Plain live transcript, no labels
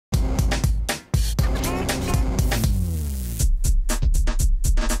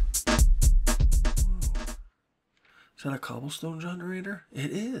Is that a cobblestone generator? It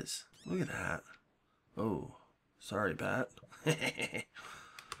is. Look at that. Oh, sorry, Bat.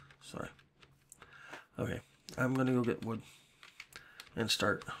 Sorry. Okay, I'm gonna go get wood and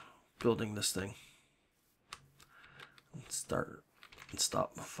start building this thing. And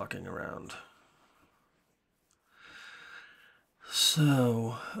stop fucking around.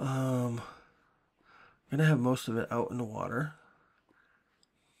 So, I'm gonna have most of it out in the water.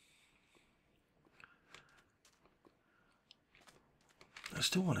 I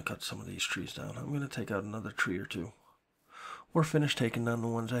still want to cut some of these trees down. I'm gonna take out another tree or two. Or finish taking down the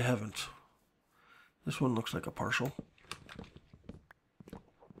ones I haven't. This one looks like a partial.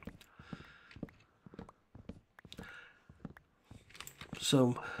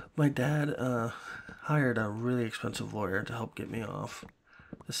 So my dad hired a really expensive lawyer to help get me off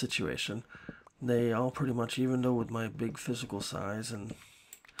the situation. They all pretty much evened out with my big physical size and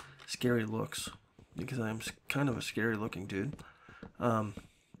scary looks, because I'm kind of a scary looking dude.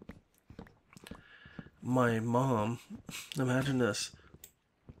 My mom, imagine this.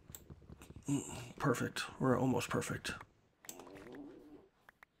 Perfect. We're almost perfect.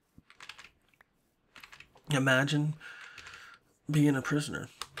 Imagine being a prisoner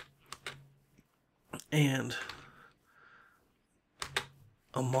and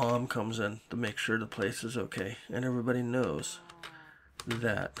a mom comes in to make sure the place is okay, and everybody knows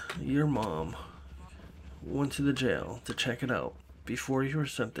that your mom went to the jail to check it out before you were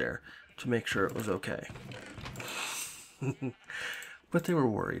sent there to make sure it was okay. But they were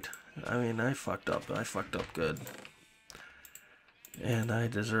worried. I mean, I fucked up. I fucked up good. And I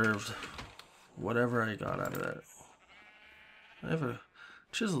deserved whatever I got out of that. I have a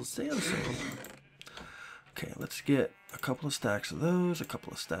chiseled sandstone. Okay, let's get a couple of stacks of those, a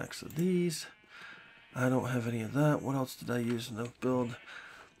couple of stacks of these. I don't have any of that. What else did I use in the build?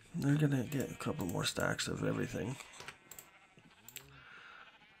 They're gonna get a couple more stacks of everything.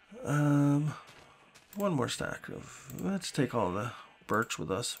 One more stack of, let's take all the birch with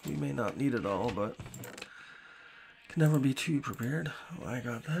us. We may not need it all, but can never be too prepared. Oh, I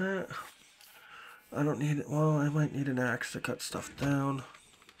got that. I don't need it. Well, I might need an axe to cut stuff down.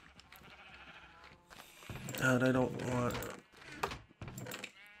 And I don't want...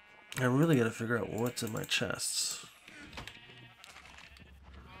 I really gotta figure out what's in my chests.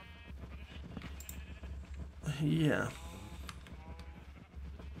 Yeah.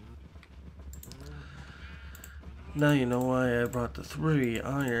 Now you know why I brought the 3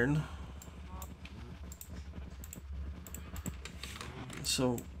 iron.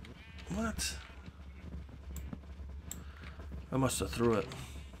 So, what? I must have threw it.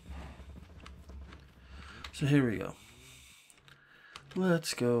 So here we go.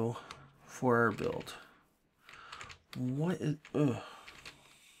 Let's go for our build. What is... Ugh.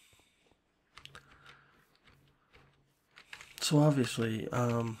 So obviously,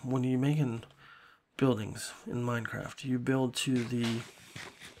 when you're making buildings in Minecraft, you build to the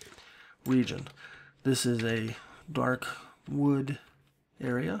region. This is a dark wood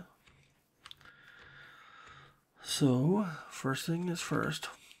area. So, first thing is first,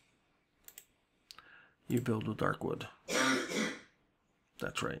 you build with dark wood.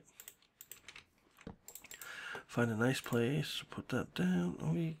 That's right. Find a nice place, put that down.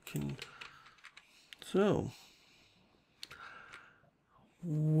 We can... So,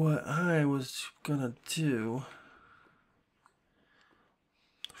 what I was gonna do...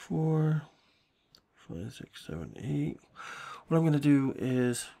 4, 5, 6, 7, 8. What I'm gonna do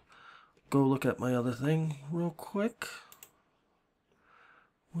is go look at my other thing real quick.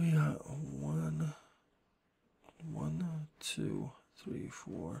 We got 1, 2, 3,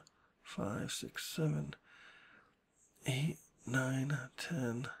 4, 5, 6, 7, 8, 9,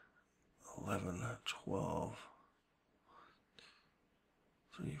 10, 11, 12,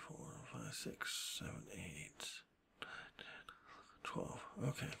 3, 4, 5, 6, 7, 8, 9, 10, 12.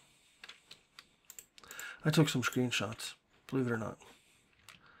 Okay. I took some screenshots, believe it or not.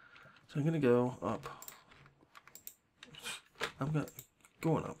 So I'm gonna go up. I'm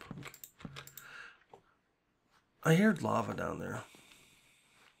going up. Okay. I heard lava down there.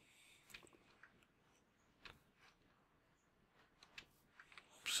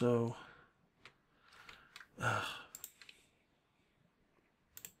 So, I'm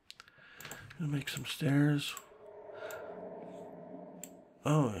gonna make some stairs.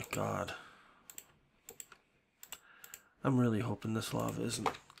 Oh my god. I'm really hoping this lava isn't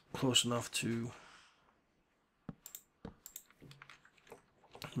close enough to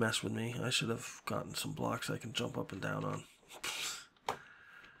mess with me. I should have gotten some blocks I can jump up and down on.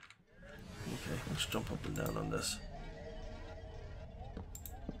 Okay, let's jump up and down on this.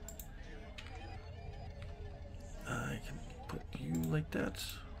 I that.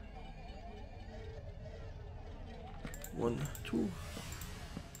 1, 2.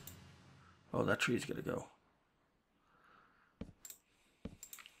 Oh, that tree's gonna go.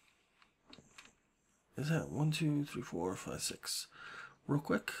 Is that 1, 2, 3, 4, 5, 6? Real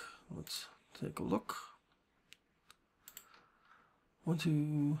quick, let's take a look. 1,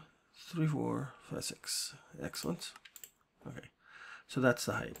 2, 3, 4, 5, 6. Excellent. Okay, so that's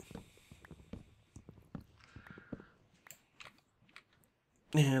the height.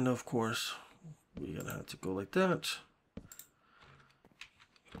 And of course, we're gonna have to go like that.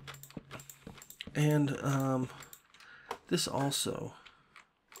 And this also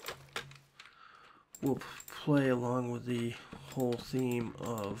will play along with the whole theme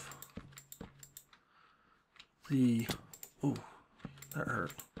of the, ooh, that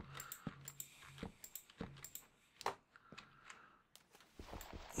hurt.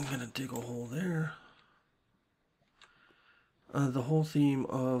 I'm gonna dig a hole there. The whole theme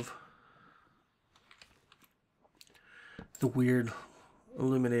of the weird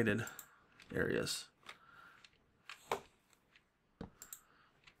illuminated areas.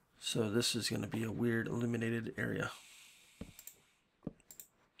 So this is going to be a weird illuminated area.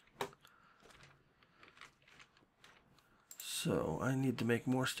 So I need to make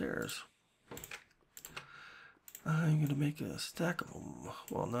more stairs. I'm going to make a stack of them.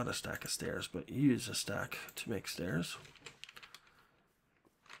 Well, not a stack of stairs, but use a stack to make stairs.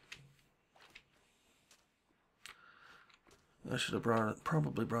 I should have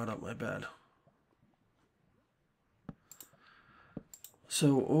probably brought up my bed.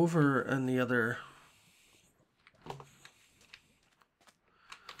 So over in the other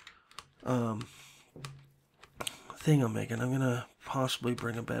thing I'm making, I'm going to possibly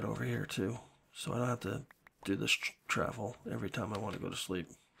bring a bed over here too. So I don't have to do this travel every time I want to go to sleep.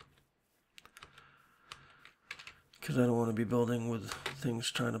 Because I don't want to be building with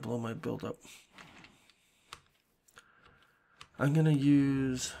things trying to blow my build up. I'm going to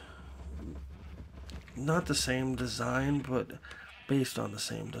use not the same design, but based on the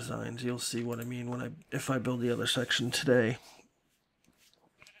same designs. You'll see what I mean if I build the other section today.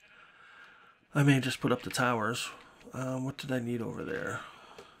 I may just put up the towers. What did I need over there?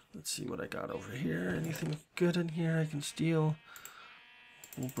 Let's see what I got over here. Anything good in here I can steal?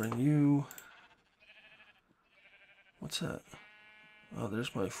 We'll bring you. What's that? Oh,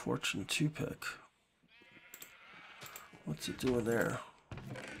 there's my Fortune 2 pick. What's it doing there?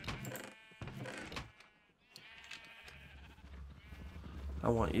 I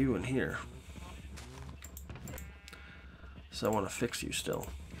want you in here. So I want to fix you still.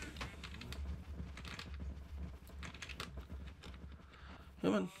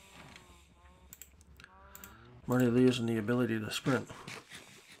 Come on. I'm already losing the ability to sprint.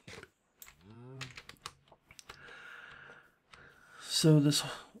 So this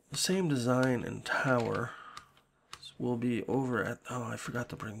same design and tower will be over at, oh, I forgot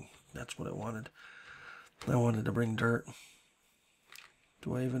to bring, that's what I wanted. I wanted to bring dirt.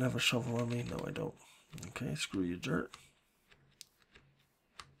 Do I even have a shovel on me? No, I don't. Okay, screw you, dirt.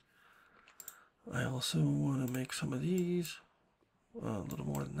 I also want to make some of these. A little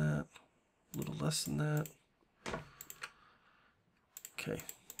more than that. A little less than that. Okay.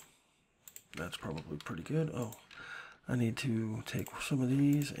 That's probably pretty good. Oh, I need to take some of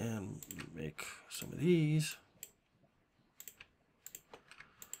these and make some of these.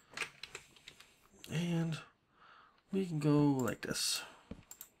 And we can go like this.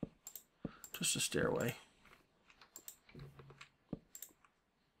 Just a stairway.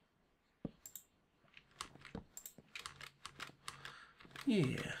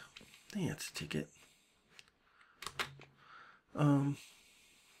 Yeah, that's a ticket.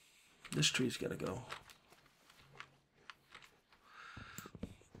 This tree's gotta go.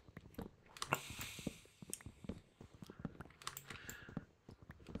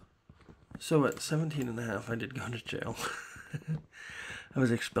 So at 17 and a half, I did go to jail. I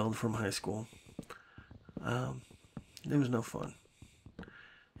was expelled from high school. It was no fun.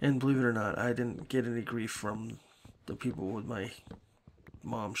 And believe it or not, I didn't get any grief from the people with my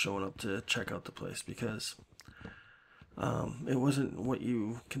mom showing up to check out the place because it wasn't what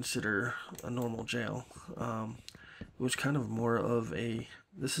you consider a normal jail. It was kind of more of a,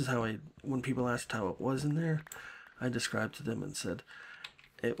 this is how when people asked how it was in there, I described to them and said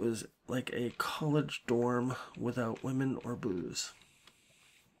it was like a college dorm without women or booze.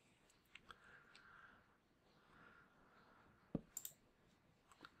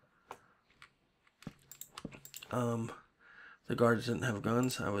 The guards didn't have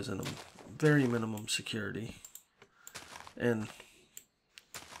guns. I was in a very minimum security. And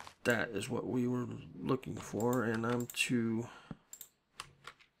that is what we were looking for. And I'm too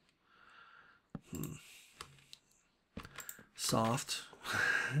soft,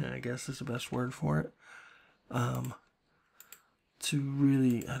 I guess is the best word for it. To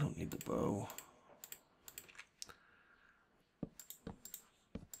really, I don't need the bow.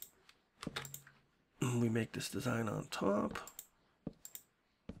 We make this design on top.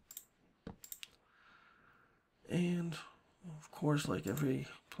 And of course, like every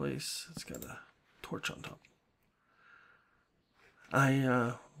place, it's got a torch on top.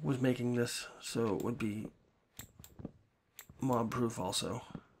 I was making this so it would be mob proof also.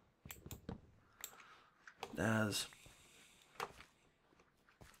 As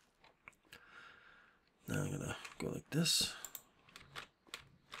now I'm gonna go like this.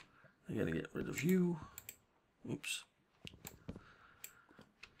 I gotta get rid of you. Oops.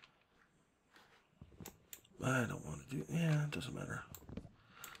 I don't want to do, yeah, it doesn't matter.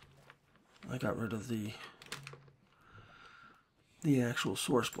 I got rid of the actual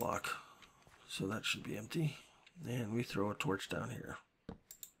source block, so that should be empty. And we throw a torch down here.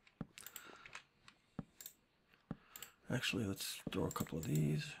 Actually, let's throw a couple of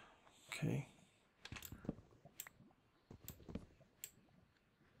these. Okay.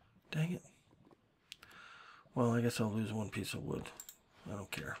 Dang it. Well, I guess I'll lose one piece of wood. I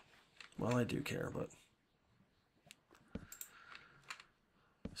don't care. Well, I do care, but...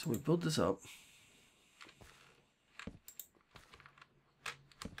 So we build this up.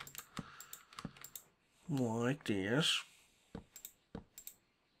 Like this.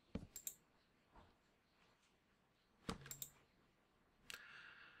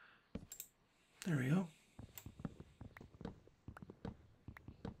 There we go.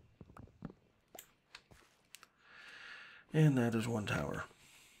 And that is one tower.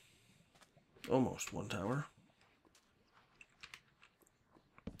 Almost one tower.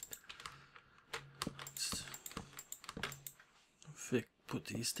 Let's put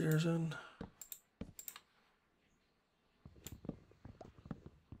these stairs in.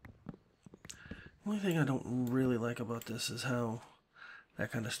 The only thing I don't really like about this is how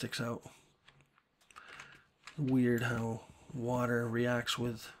that kind of sticks out. Weird how water reacts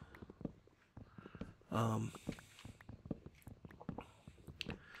with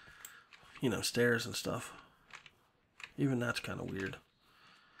you know, stairs and stuff. Even that's kind of weird.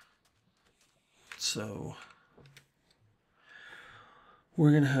 So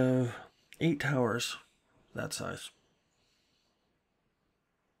we're gonna have 8 towers that size.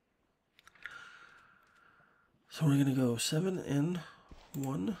 So we're gonna go 7 in.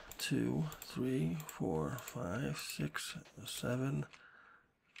 1, 2, 3, 4, 5, 6, 7.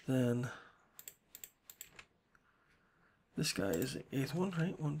 Then this guy is the 8th one,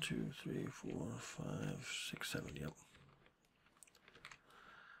 right? 1, 2, 3, 4, 5, 6, 7. Yep.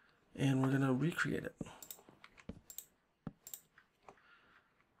 And we're gonna recreate it.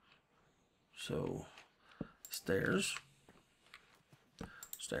 So stairs.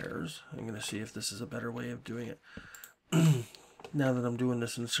 I'm gonna see if this is a better way of doing it. Now that I'm doing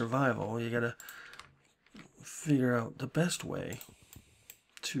this in survival, you gotta figure out the best way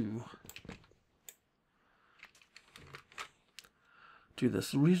to do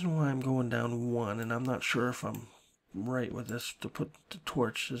this. The reason why I'm going down 1, and I'm not sure if I'm right with this, to put the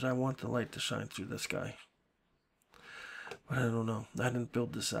torch, is I want the light to shine through this guy. But I don't know. I didn't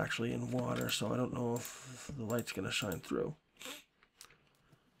build this actually in water, so I don't know if the light's gonna shine through.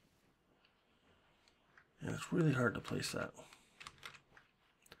 And it's really hard to place that.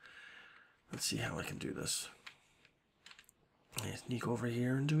 Let's see how I can do this. I sneak over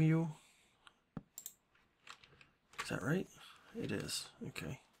here and do you. Is that right? It is.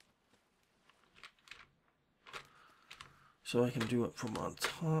 Okay. So I can do it from on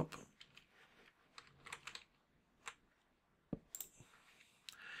top.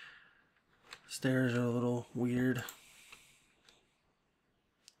 Stairs are a little weird.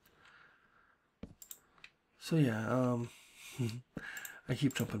 So yeah, I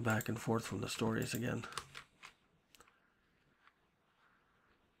keep jumping back and forth from the stories again.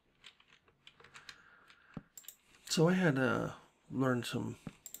 So I had learned some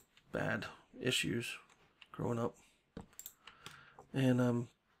bad issues growing up, and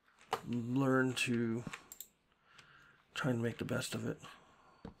learned to try and make the best of it.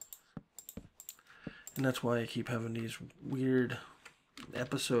 And that's why I keep having these weird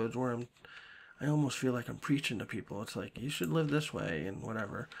episodes where I almost feel like I'm preaching to people. It's like, you should live this way and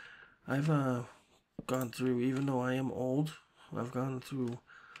whatever. I've gone through, even though I am old, I've gone through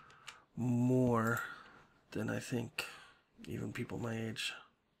more than I think even people my age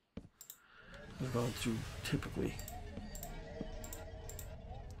have gone through typically.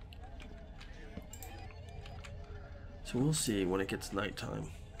 So we'll see when it gets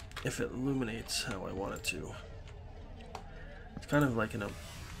nighttime if it illuminates how I want it to. kind of like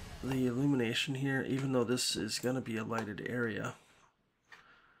the illumination here, even though this is going to be a lighted area.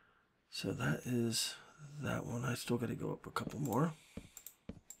 So that is that one. I still got to go up a couple more.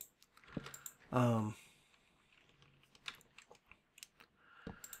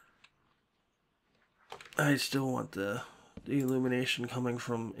 I still want the illumination coming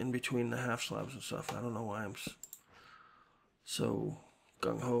from in between the half slabs and stuff. I don't know why I'm so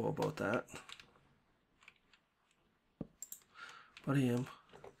gung-ho about that. But I am.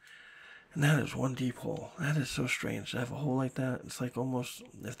 And that is one deep hole. That is so strange to have a hole like that. It's like almost,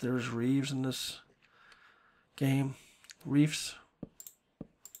 if there's reefs in this game, reefs.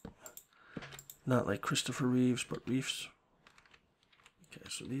 Not like Christopher Reeves, but reefs. Okay,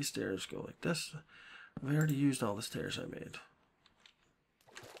 so these stairs go like this. I've already used all the stairs I made.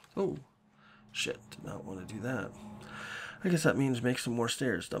 Oh, shit, did not want to do that. I guess that means make some more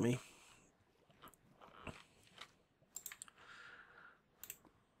stairs, dummy.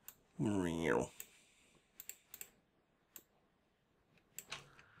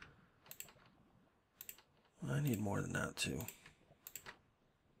 I need more than that too.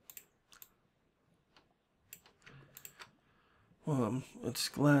 Well, it's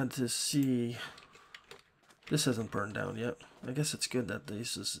glad to see this hasn't burned down yet. I guess it's good that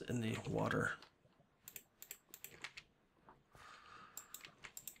this is in the water.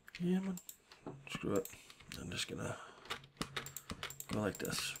 Yeah, man. Screw it. I'm just gonna go like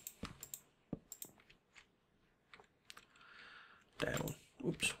this. Down.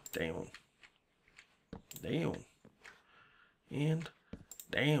 Oops. Down. Down. And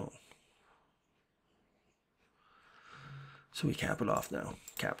down. So we cap it off now.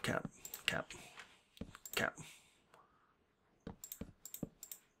 Cap, cap, cap, cap.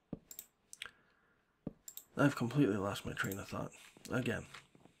 I've completely lost my train of thought. Again.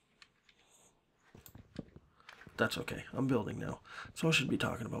 That's okay. I'm building now. So I should be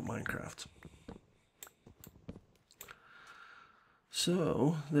talking about Minecraft.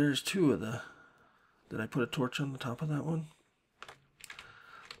 So, there's two of the... Did I put a torch on the top of that one?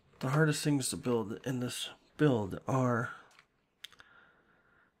 The hardest things to build in this build are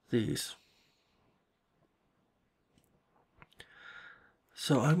these.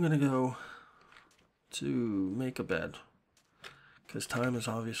 So I'm going to go to make a bed, because time is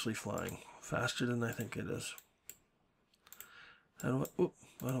obviously flying faster than I think it is. How do I... Oop,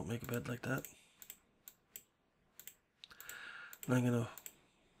 I don't make a bed like that. And I'm going to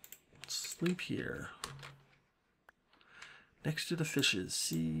sleep here. Next to the fishes.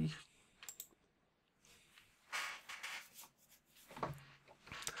 See?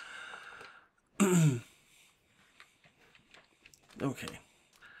 Okay.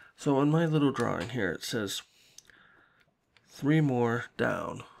 So on my little drawing here it says 3 more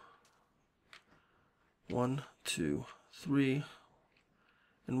down. 1, 2, 3,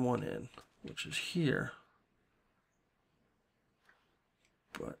 and 1 in, which is here.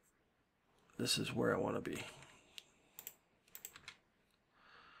 But this is where I want to be.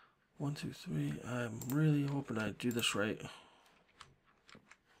 1, 2, 3. I'm really hoping I do this right,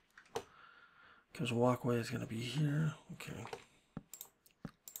 because the walkway is going to be here. Okay.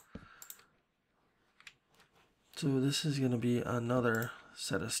 So this is going to be another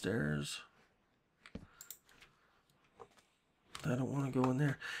set of stairs. I don't want to go in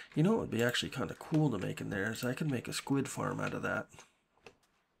there. You know what would be actually kind of cool to make in there is I could make a squid farm out of that.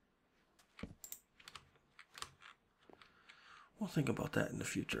 We'll think about that in the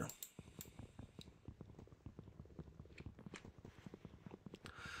future.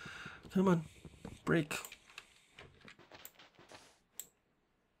 Come on, break.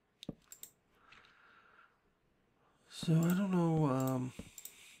 So I don't know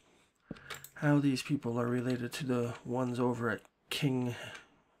how these people are related to the ones over at King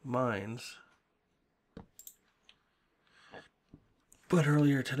Mines. But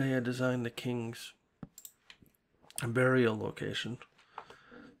earlier today I designed the King's burial location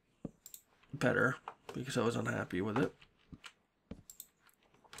better because I was unhappy with it.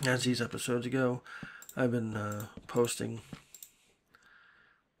 As these episodes go, I've been posting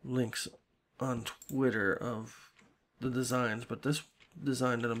links on Twitter of the designs, but this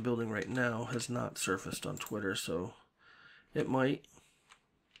design that I'm building right now has not surfaced on Twitter, so it might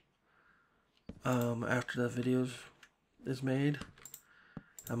after the video is made.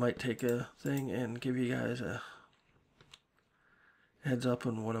 I might take a thing and give you guys a heads up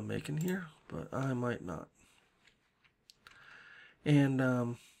on what I'm making here, but I might not.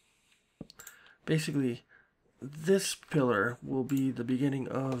 And basically this pillar will be the beginning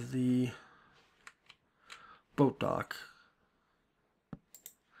of the boat dock,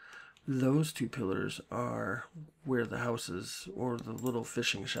 those two pillars are where the house is, or the little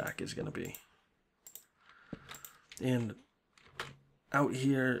fishing shack is going to be. And out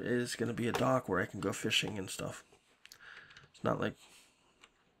here is going to be a dock where I can go fishing and stuff. It's not like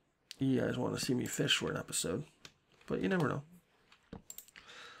you guys want to see me fish for an episode, but you never know.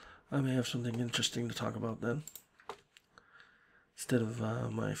 I may have something interesting to talk about then, instead of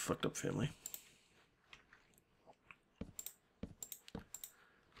my fucked up family.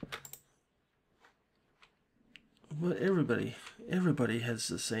 But everybody has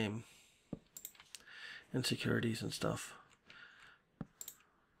the same insecurities and stuff.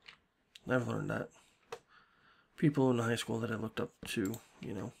 I've learned that. People in high school that I looked up to,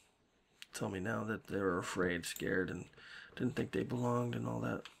 you know, tell me now that they were afraid, scared, and didn't think they belonged and all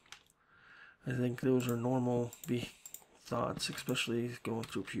that. I think those are normal thoughts, especially going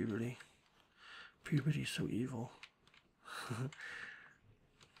through puberty. Puberty's so evil.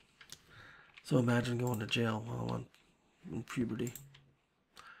 So imagine going to jail while in puberty.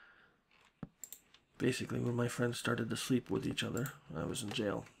 Basically, when my friends started to sleep with each other, I was in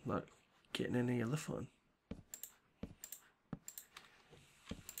jail, not getting any of the fun.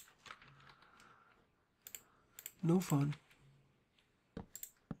 No fun.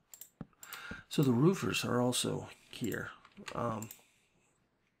 So the roofers are also here.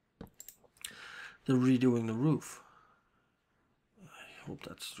 They're redoing the roof. I hope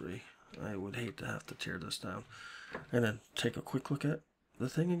that's 3. I would hate to have to tear this down. And then take a quick look at the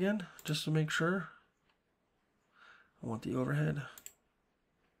thing again, just to make sure. I want the overhead.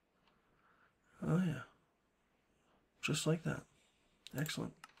 Oh yeah. Just like that.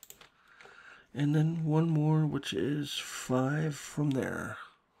 Excellent. And then one more, which is 5 from there.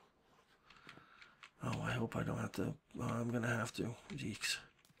 Oh, I hope I don't have to. I'm going to have to. Yeeks.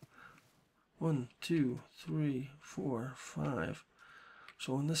 1, 2, 3, 4, 5.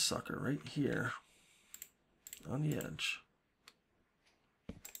 So on this sucker right here, on the edge.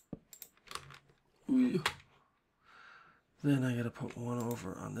 Ooh. Then I got to put one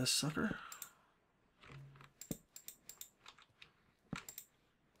over on this sucker.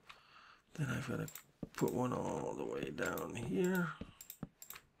 Then I've got to put one all the way down here.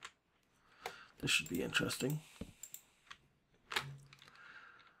 This should be interesting.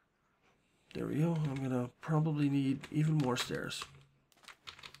 There we go. I'm going to probably need even more stairs.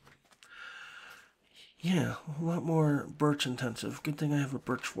 Yeah, a lot more birch intensive. Good thing I have a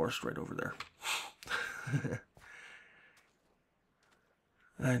birch forest right over there.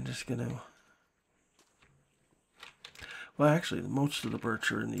 I'm just going to... Well, actually, most of the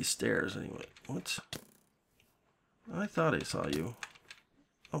birch are in these stairs anyway. What? I thought I saw you.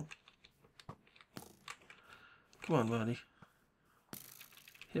 Oh. Come on, buddy.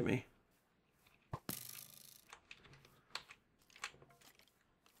 Hit me.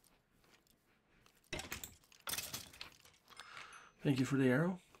 Thank you for the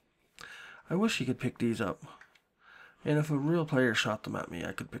arrow. I wish you could pick these up. And if a real player shot them at me,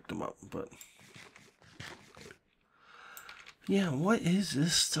 I could pick them up, but... Yeah, what is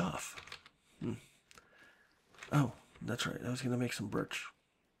this stuff? Oh, that's right. I was going to make some birch.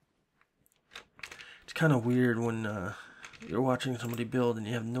 It's kind of weird when you're watching somebody build and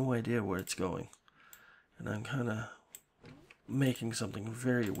you have no idea where it's going. And I'm kind of making something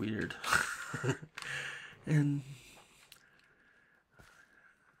very weird. And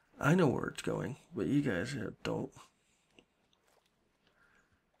I know where it's going, but you guys don't.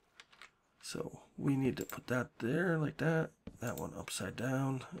 So we need to put that there like that. That one upside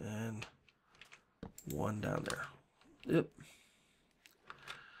down and one down there. Yep.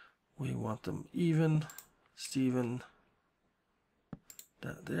 We want them even, Steven.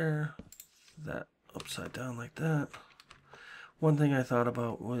 That there. That upside down like that. One thing I thought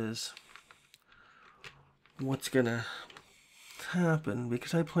about was what's gonna happen,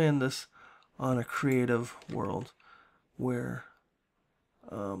 because I planned this on a creative world where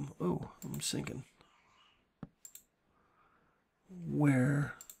oh, I'm sinking.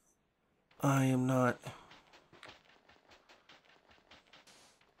 Where I am not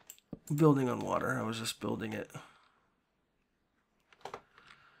building on water. I was just building it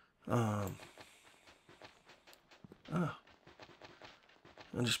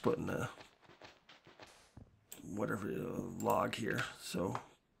I'm just putting a whatever log here, so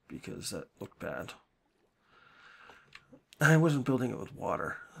because that looked bad. I wasn't building it with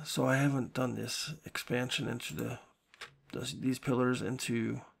water, so I haven't done this expansion into these pillars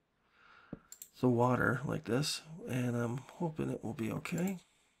into the water like this, and I'm hoping it will be okay.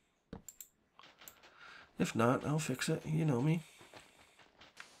 If not, I'll fix it. You know me.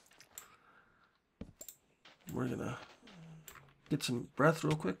 We're gonna get some breath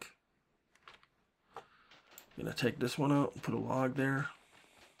real quick. Gonna take this one out and put a log there.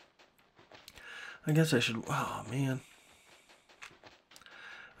 I guess I should, oh man.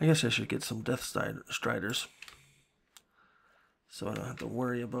 I guess I should get some death striders. So I don't have to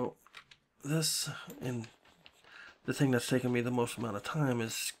worry about this. And the thing that's taking me the most amount of time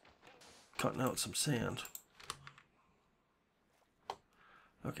is cutting out some sand.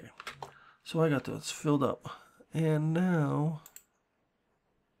 Okay, so I got those filled up. And now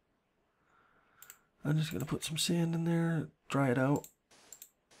I'm just going to put some sand in there, dry it out.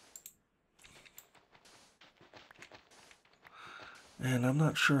 And I'm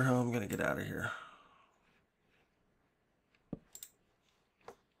not sure how I'm going to get out of here.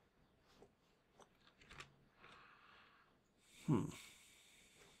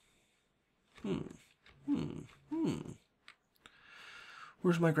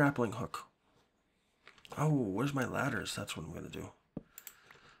 Where's my grappling hook? Oh, where's my ladders? That's what I'm going to do.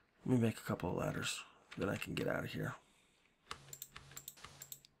 Let me make a couple of ladders. Then I can get out of here.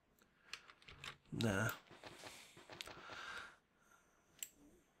 Nah.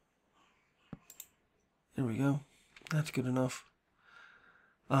 There we go. That's good enough.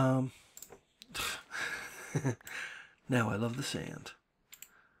 Now I love the sand.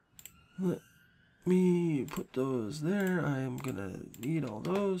 Let me put those there. I am gonna need all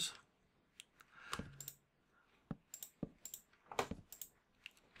those.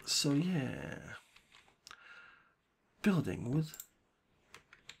 So yeah. Building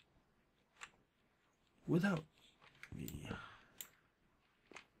without me.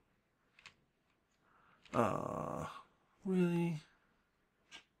 Really?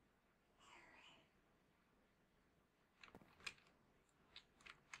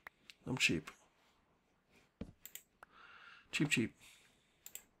 I'm cheap. Cheap.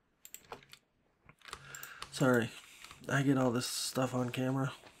 Sorry, I get all this stuff on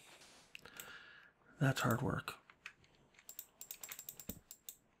camera. That's hard work.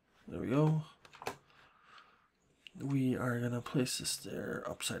 There we go. We are going to place this there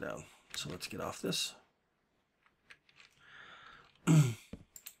upside down. So let's get off this.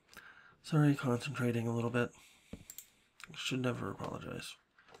 Sorry, concentrating a little bit. Should never apologize.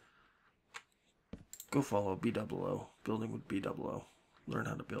 Go follow BOO, building with BOO. Learn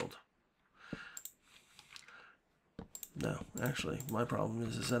how to build. No, actually, my problem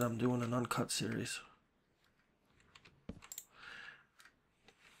is that I'm doing an Uncut series.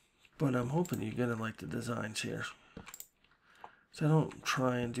 But I'm hoping you're gonna like the designs here. So I don't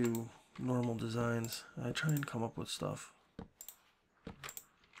try and do normal designs. I try and come up with stuff.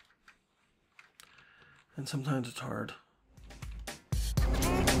 And sometimes it's hard.